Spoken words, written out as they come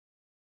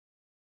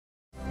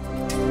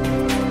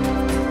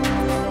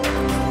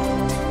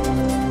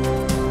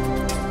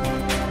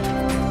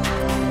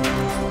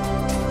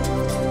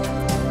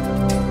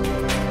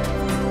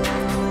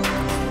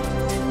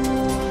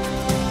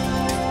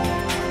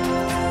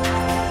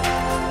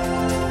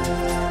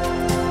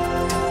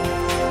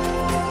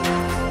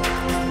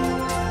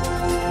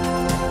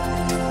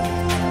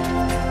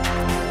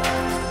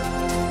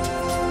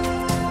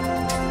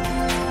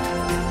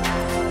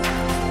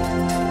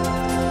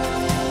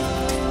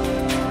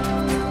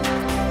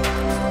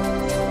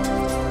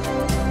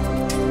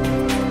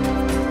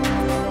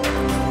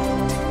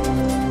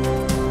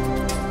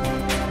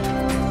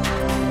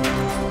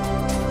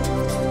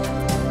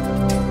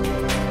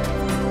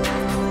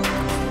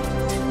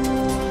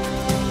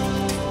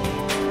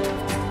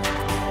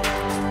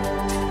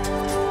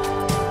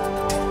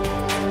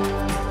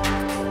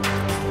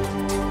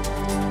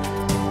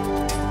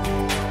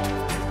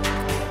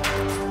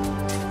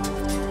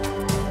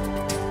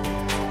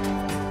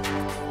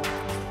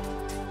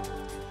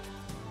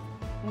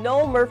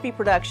Noel Murphy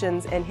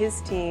Productions and his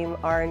team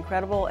are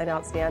incredible and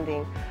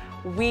outstanding.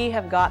 We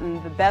have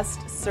gotten the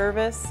best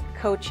service,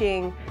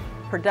 coaching,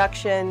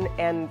 production,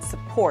 and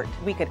support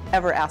we could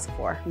ever ask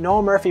for.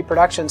 Noel Murphy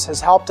Productions has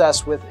helped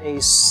us with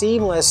a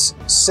seamless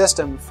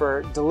system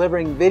for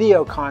delivering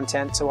video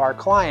content to our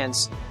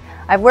clients.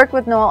 I've worked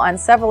with Noel on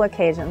several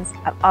occasions.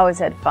 I've always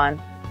had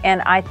fun,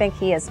 and I think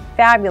he is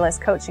fabulous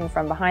coaching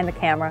from behind the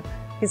camera.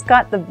 He's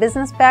got the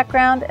business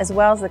background as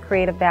well as the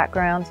creative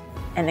background.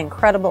 An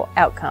incredible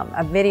outcome,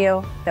 a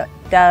video that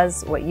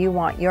does what you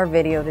want your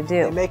video to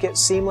do. They make it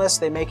seamless,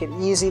 they make it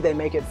easy, they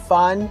make it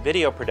fun.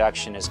 Video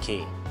production is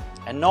key,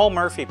 and Noel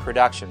Murphy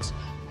Productions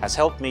has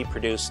helped me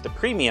produce the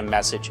premium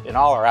message in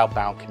all our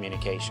outbound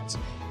communications.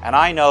 And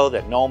I know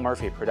that Noel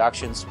Murphy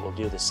Productions will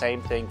do the same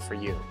thing for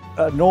you.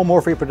 Noel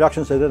Murphy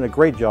Productions has done a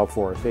great job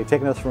for us. They've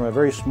taken us from a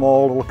very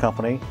small little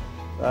company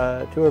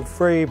to a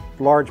very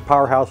large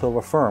powerhouse of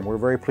a firm. We're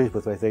very pleased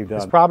with what they've done.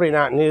 It's probably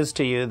not news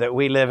to you that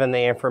we live in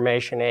the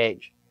information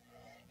age.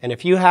 And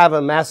if you have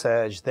a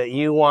message that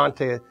you want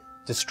to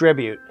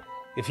distribute,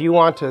 if you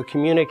want to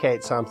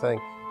communicate something,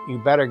 you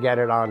better get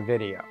it on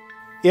video.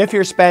 If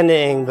you're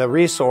spending the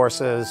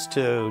resources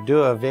to do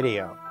a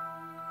video,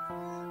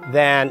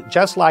 then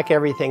just like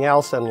everything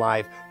else in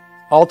life,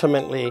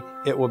 ultimately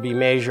it will be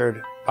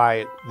measured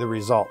by the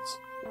results.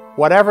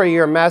 Whatever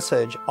your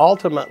message,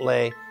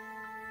 ultimately,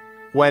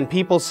 when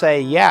people say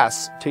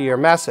yes to your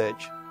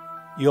message,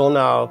 you'll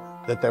know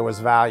that there was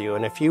value.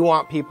 And if you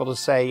want people to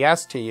say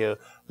yes to you,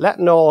 let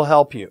Noel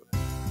help you.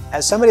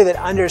 As somebody that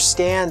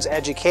understands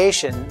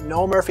education,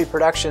 Noel Murphy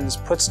Productions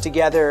puts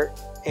together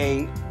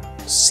a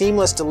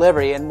seamless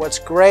delivery, and what's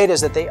great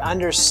is that they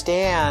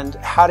understand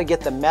how to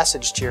get the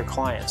message to your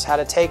clients, how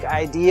to take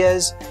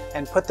ideas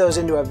and put those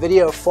into a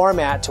video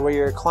format to where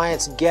your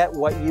clients get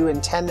what you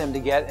intend them to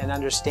get and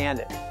understand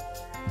it.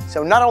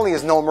 So not only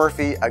is Noel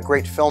Murphy a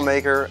great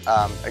filmmaker,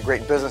 a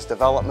great business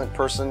development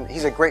person,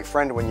 he's a great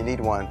friend when you need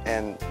one,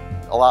 and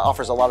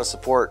offers a lot of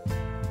support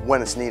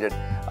when it's needed.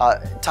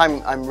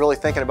 Time I'm really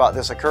thinking about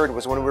this occurred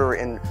was when we were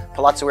in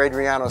Palazzo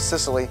Adriano,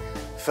 Sicily,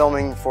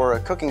 filming for a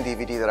cooking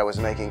DVD that I was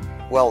making.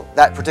 Well,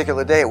 that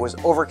particular day it was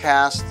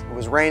overcast, it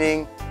was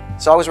raining,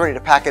 so I was ready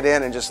to pack it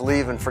in and just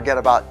leave and forget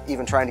about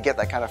even trying to get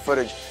that kind of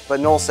footage.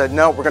 But Noel said,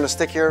 no, we're going to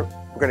stick here,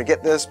 we're going to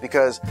get this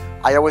because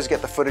I always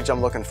get the footage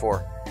I'm looking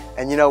for.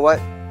 And you know what?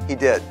 He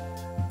did.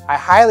 I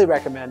highly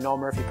recommend Noel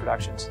Murphy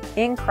Productions.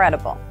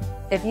 Incredible.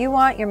 If you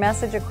want your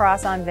message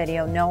across on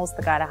video, Noel's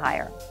the guy to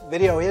hire.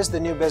 Video is the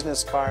new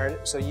business card,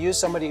 so use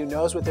somebody who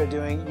knows what they're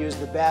doing, use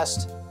the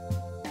best,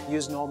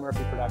 use Noel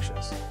Murphy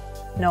Productions.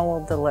 Noel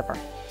will deliver.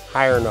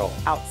 Hire Noel.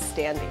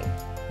 Outstanding.